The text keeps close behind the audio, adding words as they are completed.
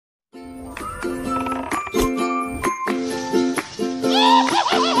সরকারের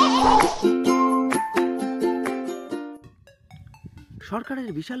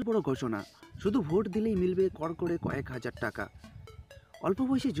বিশাল বড় ঘোষণা, শুধু ভোট দিলেই মিলবে করে কয়েক হাজার টাকা। অল্প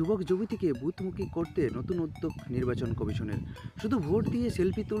বয়সী যুবক যুবতীকে বুথমুখী করতে নতুন উদ্যোগ নির্বাচন কমিশনের। শুধু ভোট দিয়ে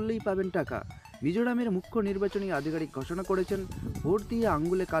সেলফি তুললেই পাবেন টাকা। মিজোরামের মুখ্য নির্বাচনী আধিকারিক ঘোষণা করেছেন, ভোট দিয়ে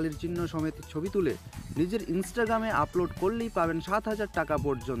আঙ্গুলে কালির চিহ্ন সমেত ছবি তুলে নিজের ইনস্টাগ্রামে আপলোড করলেই পাবেন 7,000 টাকা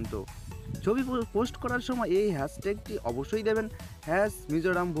পর্যন্ত। ছবি পোস্ট করার সময় এই হ্যাশট্যাগটি অবশ্যই দেবেন,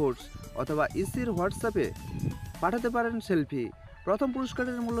 মিজোরাম ভোটস, অথবা ইসির হোয়াটসঅ্যাপে পাঠাতে পারেন সেলফি। প্রথম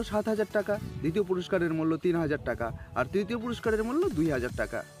পুরস্কারের মূল্য 7,000 টাকা, দ্বিতীয় পুরস্কারের মূল্য 3,000 টাকা, আর তৃতীয় পুরস্কারের মূল্য 2,000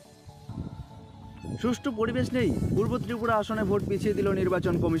 টাকা। সুষ্ঠু পরিবেশ নেই, পূর্ব ত্রিপুরা আসনে ভোট পিছিয়ে দিল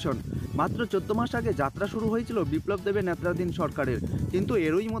নির্বাচন কমিশন। মাত্র 14 মাস আগে যাত্রা শুরু হয়েছিল বিপ্লব দেবের নেতৃত্বাধীন সরকারের, কিন্তু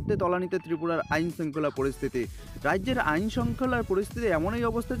এরই মধ্যে তলানিতে ত্রিপুরার আইন শৃঙ্খলা পরিস্থিতি। রাজ্যের আইন শৃঙ্খলার পরিস্থিতি এমনই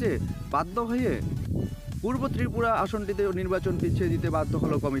অবস্থা যে বাধ্য হয়ে পূর্ব ত্রিপুরা আসনটিতে নির্বাচন পিছিয়ে দিতে বাধ্য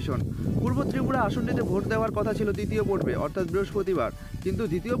হলো কমিশন। পূর্ব ত্রিপুরা আসনটিতে ভোট দেওয়ার কথা ছিল দ্বিতীয় পর্বে, অর্থাৎ বৃহস্পতিবার, কিন্তু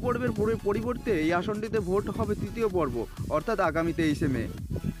দ্বিতীয় পর্বের পরিবর্তে এই আসনটিতে ভোট হবে তৃতীয় পর্ব, অর্থাৎ আগামী 23শে মে।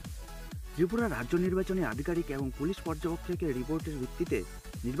 ত্রিপুরা রাজ্য নির্বাচনী আধিকারিক এবং পুলিশ পর্যবেক্ষকের রিপোর্টের ভিত্তিতে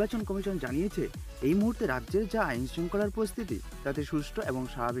নির্বাচন কমিশন জানিয়েছে, এই মুহূর্তে রাজ্যের যা আইন শৃঙ্খলার পরিস্থিতি তাতে সুষ্ঠু এবং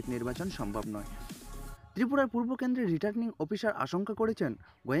স্বাভাবিক নির্বাচন সম্ভব নয়। ত্রিপুরার পূর্ব কেন্দ্রের রিটার্নিং অফিসার আশঙ্কা করেছেন,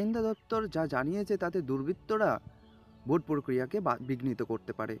 গোয়েন্দা দপ্তর যা জানিয়েছে তাতে দুর্বৃত্তরা ভোট প্রক্রিয়াকে বিঘ্নিত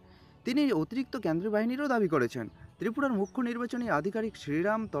করতে পারে। তিনি অতিরিক্ত কেন্দ্রীয় বাহিনীরও দাবি করেছেন। ত্রিপুরার মুখ্য নির্বাচনী আধিকারিক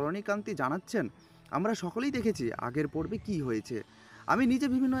শ্রীরাম তরণীকান্তি জানাচ্ছেন, আমরা সকলেই দেখেছি আগের পর্বে কি হয়েছে। আমি নিজে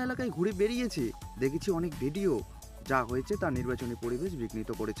বিভিন্ন এলাকায় ঘুরে বেরিয়েছি, দেখেছি অনেক ভিডিও, যা হয়েছে তা নির্বাচনী পরিবেশ বিঘ্নিত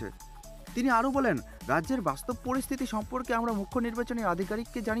করেছে। তিনি আরও বলেন, রাজ্যের বাস্তব পরিস্থিতি সম্পর্কে আমরা মুখ্য নির্বাচনী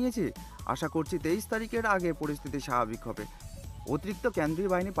আধিকারিককে জানিয়েছি। আশা করছি 23 তারিখের আগে পরিস্থিতি স্বাভাবিক হবে। অতিরিক্ত কেন্দ্রীয়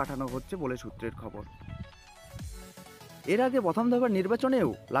বাহিনী পাঠানো হচ্ছে বলে সূত্রের খবর। এর আগে প্রথম দফার নির্বাচনেও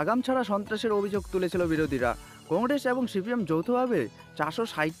লাগাম ছাড়া সন্ত্রাসের অভিযোগ তুলেছিল বিরোধীরা। কংগ্রেস এবং সিপিএম যৌথভাবে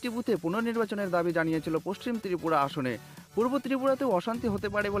 460টি বুথে পুনর্নির্বাচনের দাবি জানিয়েছিল পশ্চিম ত্রিপুরা আসনে। পূর্ব ত্রিপুরাতেও অশান্তি হতে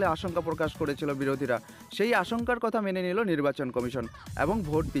পারে বলে আশঙ্কা প্রকাশ করেছিল বিরোধীরা। সেই আশঙ্কার কথা মেনে নিল নির্বাচন কমিশন এবং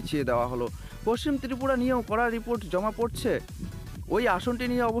ভোট পিছিয়ে দেওয়া হলো। পশ্চিম ত্রিপুরা নিয়েও কড়া রিপোর্ট জমা পড়ছে। ওই আসনটি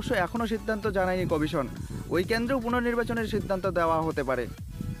নিয়ে অবশ্য এখনও সিদ্ধান্ত জানায়নি কমিশন। ওই কেন্দ্রেও পুনর্নির্বাচনের সিদ্ধান্ত দেওয়া হতে পারে।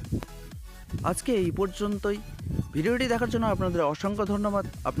 আজকে এই পর্যন্তই। ভিডিওটি দেখার জন্য আপনাদের অসংখ্য ধন্যবাদ।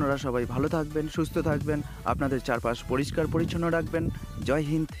 আপনারা সবাই ভালো থাকবেন, সুস্থ থাকবেন, আপনাদের চারপাশ পরিষ্কার পরিচ্ছন্ন রাখবেন। জয়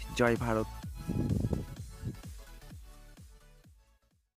হিন্দ, জয় ভারত।